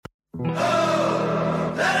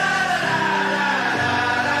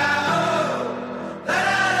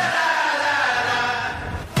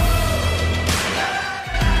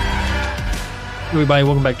Everybody,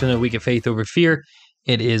 welcome back to another week of Faith Over Fear.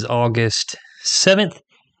 It is August 7th.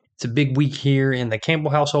 It's a big week here in the Campbell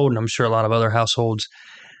household, and I'm sure a lot of other households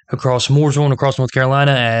across Mooresville and across North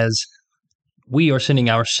Carolina, as we are sending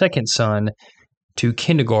our second son to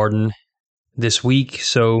kindergarten this week.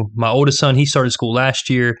 So my oldest son, he started school last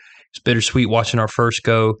year. It's bittersweet watching our first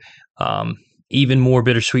go. Even more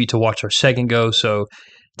bittersweet to watch our second go. So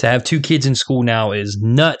to have two kids in school now is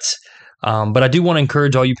nuts. But I do want to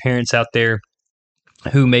encourage all you parents out there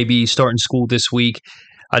who may be starting school this week.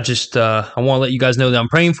 I want to let you guys know that I'm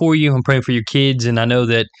praying for you. I'm praying for your kids, and I know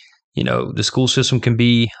that the school system can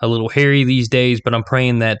be a little hairy these days, but I'm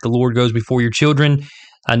praying that the Lord goes before your children.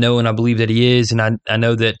 I know and I believe that He is, and I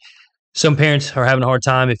know that some parents are having a hard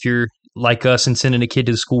time. If you're like us and sending a kid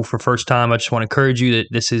to the school for the first time, I just want to encourage you that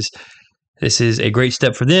this is a great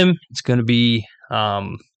step for them. It's going to be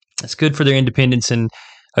it's good for their independence and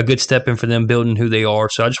a good step in for them building who they are.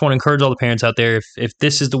 So I just want to encourage all the parents out there, if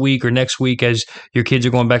this is the week or next week as your kids are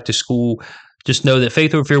going back to school, just know that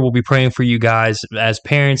Faith Over Fear will be praying for you guys as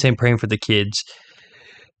parents and praying for the kids.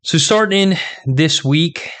 So starting this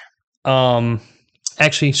week,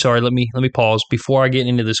 actually, sorry, let me pause. Before I get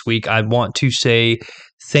into this week, I want to say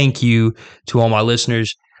thank you to all my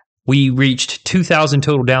listeners. We reached 2,000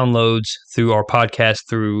 total downloads through our podcast,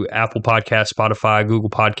 through Apple Podcasts, Spotify,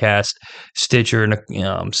 Google Podcasts, Stitcher,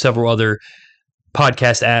 and several other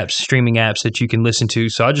podcast apps, streaming apps that you can listen to.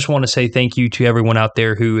 So I just want to say thank you to everyone out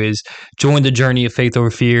there who has joined the journey of Faith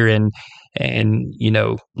Over Fear and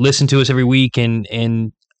listen to us every week. And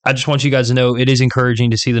I just want you guys to know it is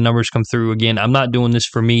encouraging to see the numbers come through. Again, I'm not doing this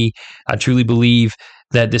for me. I truly believe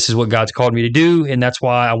that this is what God's called me to do, and that's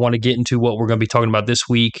why I want to get into what we're going to be talking about this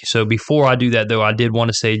week. So before I do that, though, I did want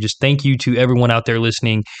to say just thank you to everyone out there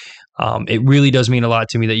listening. It really does mean a lot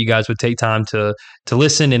to me that you guys would take time to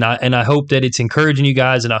listen, and I hope that it's encouraging you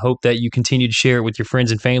guys, and I hope that you continue to share it with your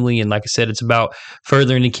friends and family. And like I said, it's about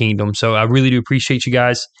furthering the kingdom. So I really do appreciate you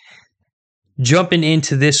guys. Jumping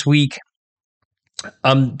into this week,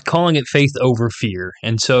 I'm calling it Faith Over Fear,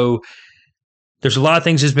 and so there's a lot of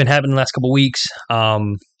things that's been happening the last couple of weeks.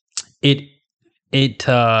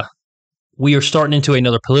 We are starting into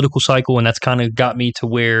another political cycle, and that's kind of got me to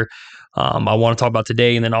where I want to talk about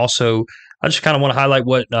today. And then also, I just kind of want to highlight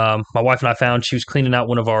what my wife and I found. She was cleaning out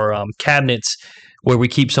one of our cabinets where we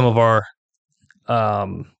keep some of our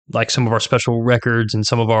some of our special records and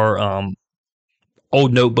some of our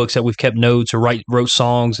old notebooks that we've kept notes or wrote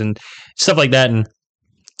songs and stuff like that. And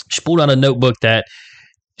she pulled out a notebook that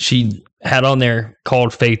she had on there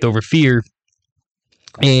called Faith Over Fear,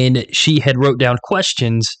 and she had wrote down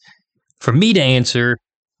questions for me to answer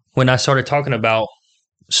when I started talking about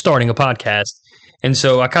starting a podcast. And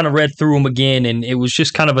so I kind of read through them again, and it was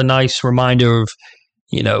just kind of a nice reminder of,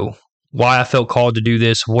 why I felt called to do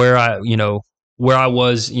this, where I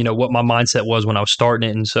was, what my mindset was when I was starting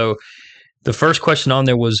it. And so the first question on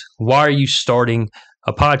there was, why are you starting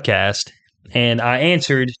a podcast? And I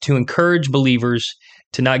answered, to encourage believers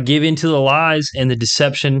to not give in to the lies and the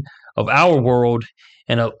deception of our world,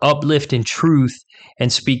 and uplift in truth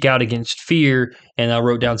and speak out against fear. And I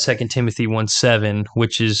wrote down 2 Timothy 1:7,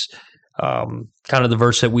 which is kind of the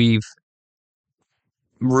verse that we've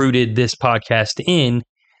rooted this podcast in.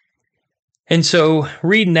 And so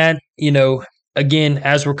reading that, again,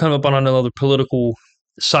 as we're coming up on another political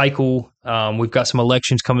cycle, we've got some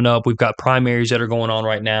elections coming up. We've got primaries that are going on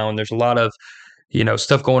right now, and there's a lot of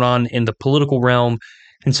stuff going on in the political realm.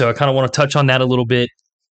 And so I kind of want to touch on that a little bit.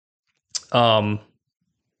 And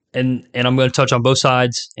I'm going to touch on both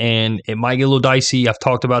sides, and it might get a little dicey. I've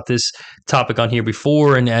talked about this topic on here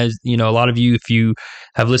before, and as a lot of you, if you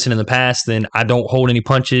have listened in the past, then I don't hold any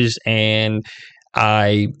punches, and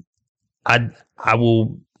I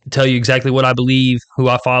will tell you exactly what I believe, who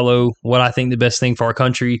I follow, what I think the best thing for our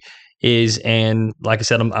country is. And like I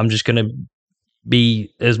said, I'm just going to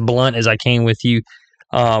be as blunt as I can with you.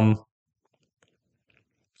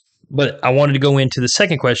 But I wanted to go into the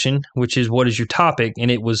second question, which is, what is your topic? And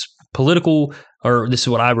it was political, or this is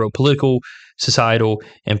what I wrote: political, societal,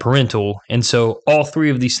 and parental. And so all three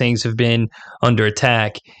of these things have been under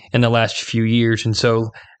attack in the last few years. And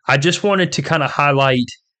so I just wanted to kind of highlight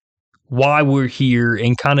why we're here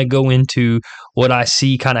and kind of go into what I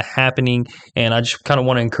see kind of happening. And I just kind of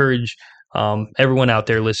want to encourage everyone out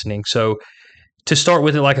there listening. So to start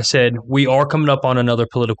with it, like I said, we are coming up on another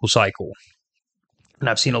political cycle. And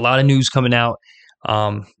I've seen a lot of news coming out.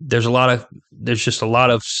 There's just a lot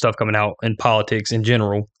of stuff coming out in politics in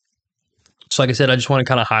general. So like I said, I just want to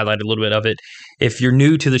kind of highlight a little bit of it. If you're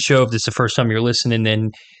new to the show, if this is the first time you're listening,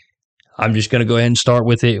 then I'm just going to go ahead and start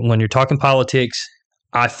with it. When you're talking politics,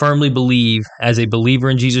 I firmly believe, as a believer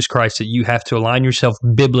in Jesus Christ, that you have to align yourself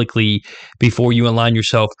biblically before you align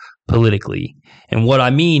yourself politically. And what I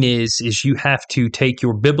mean is you have to take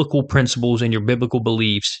your biblical principles and your biblical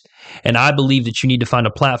beliefs, and I believe that you need to find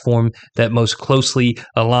a platform that most closely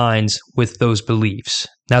aligns with those beliefs.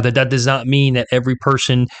 Now, that does not mean that every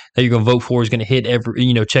person that you're going to vote for is going to hit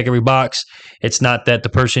check every box. It's not that the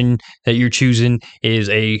person that you're choosing is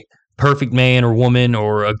a perfect man or woman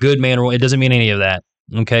or a good man, or it doesn't mean any of that.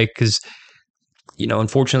 Okay, because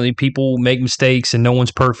unfortunately, people make mistakes and no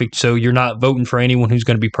one's perfect, so you're not voting for anyone who's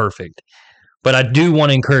going to be perfect. But I do want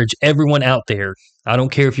to encourage everyone out there. I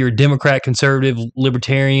don't care if you're a Democrat, conservative,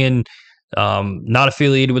 libertarian, not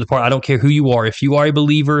affiliated with the party. I don't care who you are. If you are a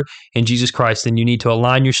believer in Jesus Christ, then you need to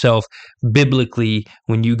align yourself biblically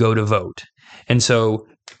when you go to vote. And so,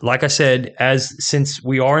 like I said, since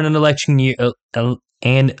we are in an election year,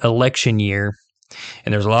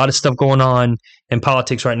 and there's a lot of stuff going on in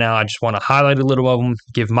politics right now, I just want to highlight a little of them,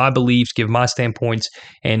 give my beliefs, give my standpoints,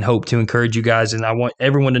 and hope to encourage you guys. And I want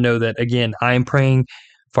everyone to know that, again, I am praying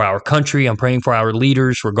for our country. I'm praying for our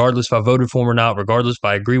leaders, regardless if I voted for them or not, regardless if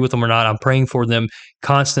I agree with them or not. I'm praying for them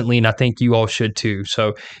constantly, and I think you all should too.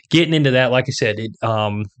 So getting into that, like I said,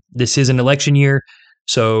 this is an election year,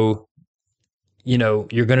 so you're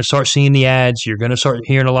going to start seeing the ads. You're going to start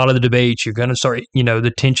hearing a lot of the debates. You're going to start,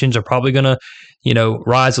 the tensions are probably going to,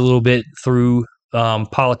 rise a little bit through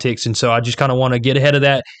politics. And so I just kind of want to get ahead of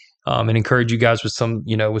that and encourage you guys with some,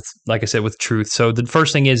 like I said, with truth. So the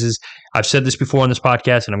first thing is I've said this before on this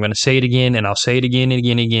podcast, and I'm going to say it again, and I'll say it again and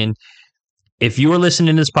again and again. If you are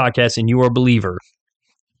listening to this podcast and you are a believer,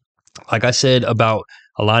 like I said about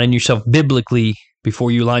aligning yourself biblically before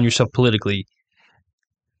you align yourself politically,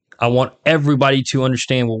 I want everybody to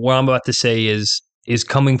understand what I'm about to say is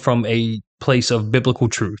coming from a place of biblical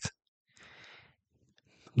truth.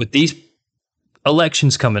 With these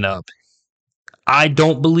elections coming up, I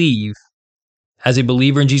don't believe, as a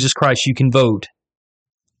believer in Jesus Christ, you can vote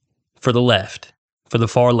for the left, for the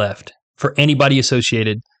far left, for anybody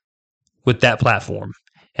associated with that platform.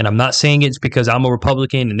 And I'm not saying it's because I'm a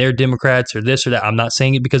Republican and they're Democrats or this or that. I'm not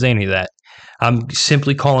saying it because of any of that. I'm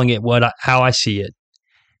simply calling it how I see it.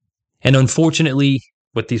 And unfortunately,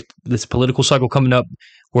 with this political cycle coming up,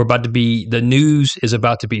 the news is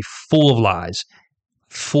about to be full of lies,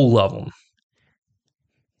 full of them,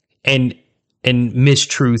 and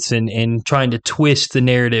mistruths and trying to twist the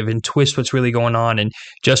narrative and twist what's really going on. And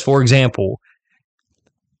just for example,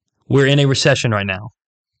 we're in a recession right now.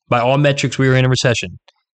 By all metrics, we are in a recession.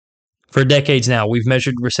 For decades now, we've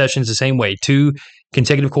measured recessions the same way, 2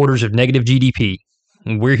 consecutive quarters of negative GDP,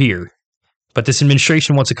 and we're here. But this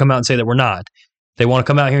administration wants to come out and say that we're not. They want to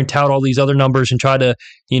come out here and tout all these other numbers and try to,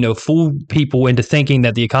 fool people into thinking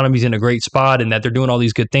that the economy's in a great spot and that they're doing all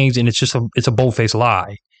these good things. And it's a bold-faced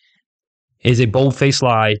lie. It is a bold-faced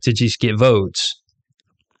lie to just get votes.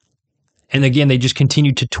 And again, they just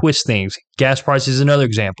continue to twist things. Gas prices is another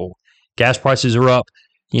example. Gas prices are up,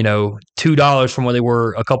 $2 from where they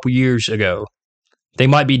were a couple years ago. They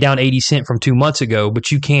might be down 80 cents from 2 months ago,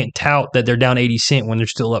 but you can't tout that they're down 80 cents when they're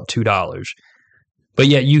still up $2. But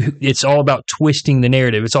yet it's all about twisting the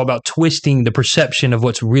narrative. It's all about twisting the perception of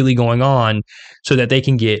what's really going on so that they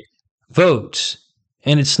can get votes.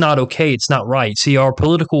 And it's not okay. It's not right. See, our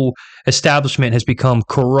political establishment has become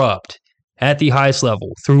corrupt at the highest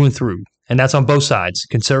level, through and through. And that's on both sides,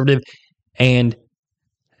 conservative and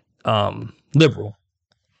liberal.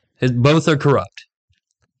 Both are corrupt.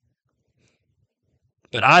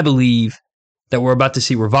 But I believe that we're about to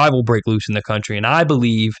see revival break loose in the country. And I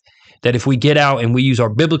believe that if we get out and we use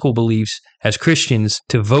our biblical beliefs as Christians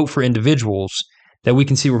to vote for individuals, that we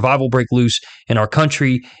can see revival break loose in our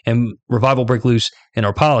country and revival break loose in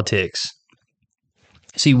our politics.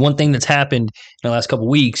 See, one thing that's happened in the last couple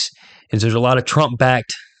of weeks is there's a lot of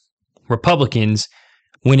Trump-backed Republicans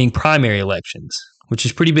winning primary elections, which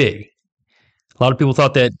is pretty big. A lot of people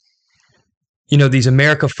thought that these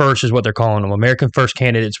America First is what they're calling them. American First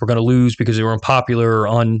candidates were going to lose because they were unpopular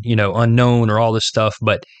or unknown or all this stuff,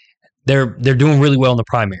 but they're doing really well in the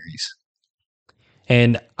primaries.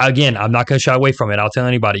 And again, I'm not going to shy away from it. I'll tell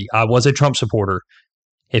anybody, I was a Trump supporter.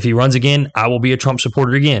 If he runs again, I will be a Trump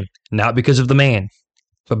supporter again, not because of the man,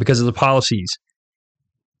 but because of the policies.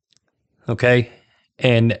 Okay?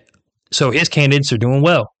 And so his candidates are doing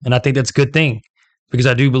well, and I think that's a good thing because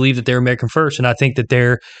I do believe that they're American First, and I think that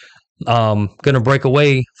they're going to break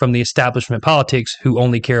away from the establishment politics who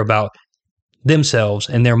only care about themselves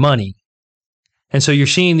and their money. And so you're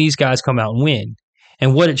seeing these guys come out and win.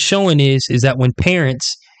 And what it's showing is that when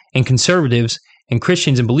parents and conservatives and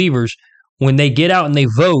Christians and believers, when they get out and they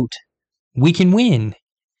vote, we can win.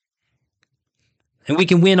 And we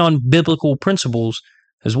can win on biblical principles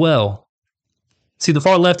as well. See, the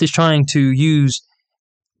far left is trying to use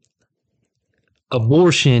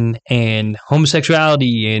abortion and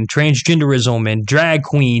homosexuality and transgenderism and drag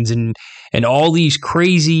queens and all these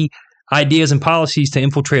crazy ideas and policies to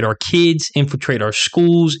infiltrate our kids, infiltrate our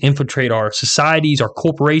schools, infiltrate our societies, our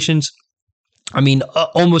corporations. I mean,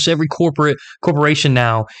 almost every corporation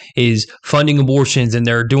now is funding abortions, and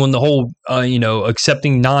they're doing the whole,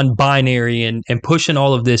 accepting non-binary and pushing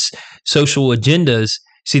all of this social agendas.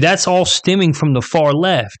 See, that's all stemming from the far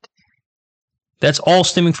left. That's all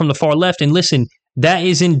stemming from the far left. And listen, that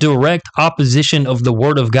is in direct opposition of the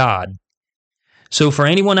Word of God. So for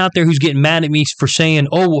anyone out there who's getting mad at me for saying,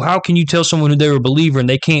 oh, well, how can you tell someone they're a believer and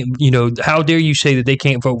they can't, how dare you say that they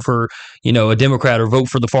can't vote for, a Democrat or vote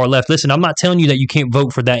for the far left? Listen, I'm not telling you that you can't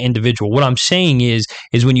vote for that individual. What I'm saying is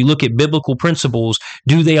when you look at biblical principles,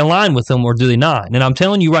 do they align with them or do they not? And I'm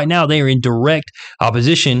telling you right now, they are in direct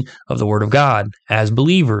opposition of the Word of God as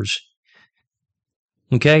believers.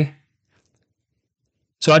 Okay?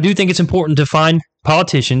 So I do think it's important to find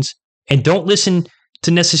politicians and don't listen to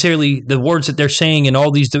necessarily the words that they're saying and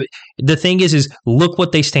all these. The thing is look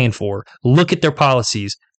what they stand for. Look at their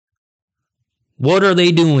policies. What are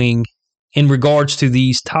they doing in regards to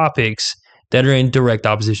these topics that are in direct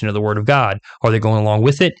opposition to the Word of God? Are they going along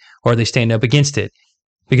with it, or are they standing up against it?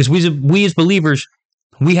 Because we as believers,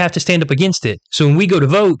 we have to stand up against it. So when we go to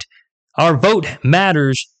vote, our vote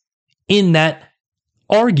matters in that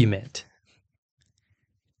argument.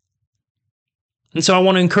 And so I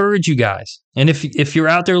want to encourage you guys. And if you're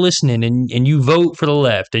out there listening and you vote for the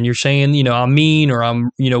left and you're saying, I'm mean or I'm,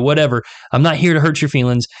 whatever, I'm not here to hurt your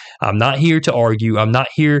feelings. I'm not here to argue. I'm not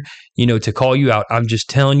here, to call you out. I'm just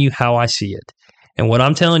telling you how I see it. And what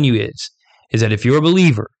I'm telling you is that if you're a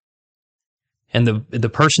believer and the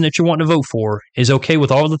person that you're wanting to vote for is okay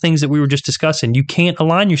with all the things that we were just discussing, you can't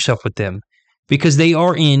align yourself with them because they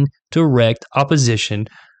are in direct opposition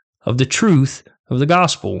of the truth of the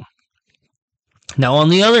gospel. Now, on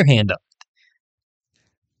the other hand,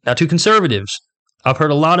 now to conservatives, I've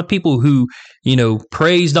heard a lot of people who,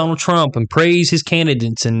 praise Donald Trump and praise his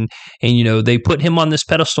candidates and they put him on this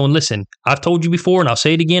pedestal. And listen, I've told you before and I'll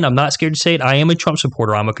say it again. I'm not scared to say it. I am a Trump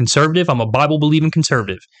supporter. I'm a conservative. I'm a Bible-believing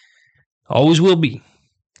conservative. Always will be.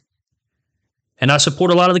 And I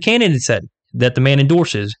support a lot of the candidates that the man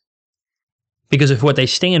endorses because of what they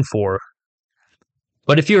stand for.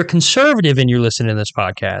 But if you're a conservative and you're listening to this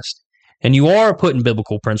podcast, and you are putting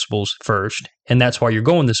biblical principles first, and that's why you're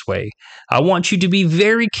going this way, I want you to be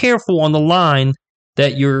very careful on the line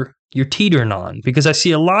that you're teetering on, because I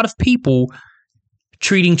see a lot of people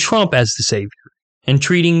treating Trump as the savior and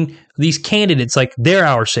treating these candidates like they're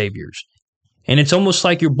our saviors. And it's almost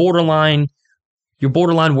like you're borderline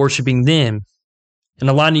worshiping them and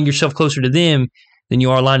aligning yourself closer to them than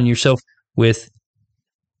you are aligning yourself with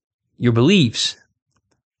your beliefs.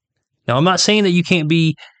 Now, I'm not saying that you can't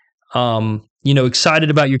be excited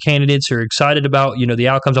about your candidates or excited about, the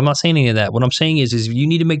outcomes. I'm not saying any of that. What I'm saying is you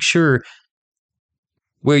need to make sure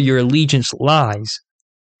where your allegiance lies,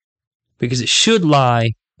 because it should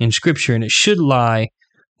lie in Scripture and it should lie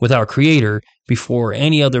with our Creator before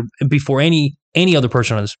any other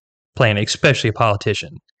person on this planet, especially a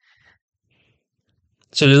politician.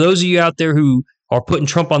 So to those of you out there who are putting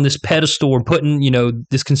Trump on this pedestal or putting,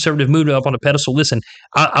 this conservative movement up on a pedestal, listen,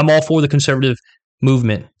 I'm all for the conservative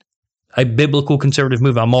movement. A biblical conservative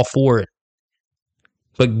movement. I'm all for it.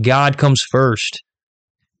 But God comes first.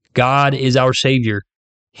 God is our Savior.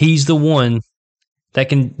 He's the one that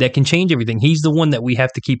can change everything. He's the one that we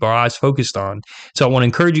have to keep our eyes focused on. So I want to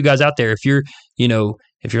encourage you guys out there, if you're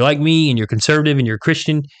like me and you're conservative and you're a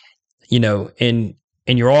Christian, and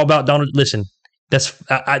you're all about Donald, listen, that's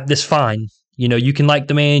fine. You can like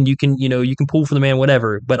the man, you can pull for the man,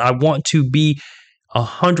 whatever. But I want to be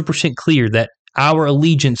 100% clear that our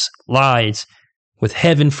allegiance lies with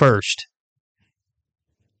heaven first.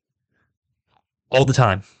 All the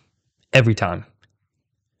time. Every time.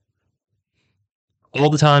 All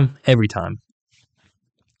the time. Every time.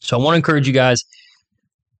 So I want to encourage you guys,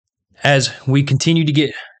 as we continue to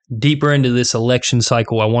get deeper into this election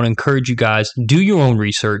cycle, I want to encourage you guys, do your own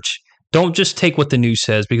research. Don't just take what the news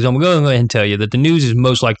says, because I'm going to go ahead and tell you that the news is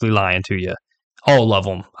most likely lying to you. All of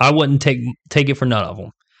them. I wouldn't take it for none of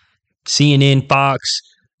them. CNN, Fox,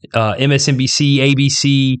 MSNBC,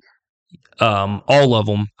 ABC, all of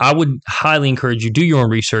them. I would highly encourage you, do your own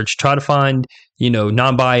research. Try to find,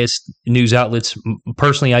 non-biased news outlets.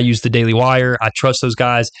 Personally, I use the Daily Wire. I trust those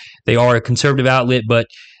guys. They are a conservative outlet, but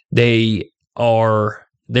they're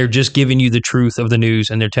just giving you the truth of the news,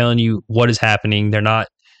 and they're telling you what is happening. They're not,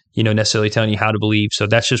 necessarily telling you how to believe. So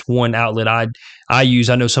that's just one outlet I use.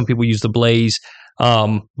 I know some people use the Blaze, but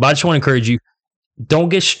I just want to encourage you. Don't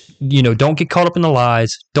get caught up in the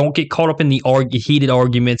lies. Don't get caught up in the heated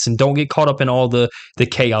arguments, and don't get caught up in all the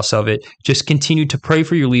chaos of it. Just continue to pray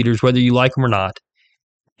for your leaders, whether you like them or not,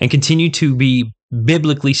 and continue to be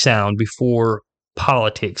biblically sound before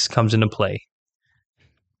politics comes into play.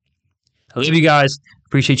 I love you guys.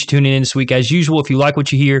 Appreciate you tuning in this week. As usual, if you like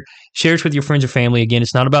what you hear, share it with your friends or family. Again,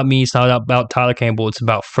 it's not about me. It's not about Tyler Campbell. It's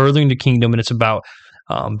about furthering the kingdom, and it's about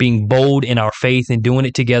being bold in our faith and doing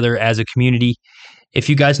it together as a community. If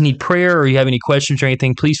you guys need prayer or you have any questions or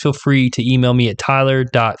anything, please feel free to email me at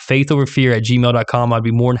tyler.faithoverfear@gmail.com. I'd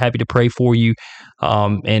be more than happy to pray for you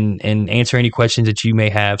and answer any questions that you may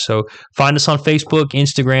have. So find us on Facebook,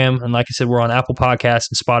 Instagram, and like I said, we're on Apple Podcasts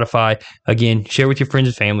and Spotify. Again, share with your friends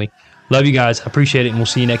and family. Love you guys. I appreciate it, and we'll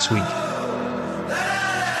see you next week.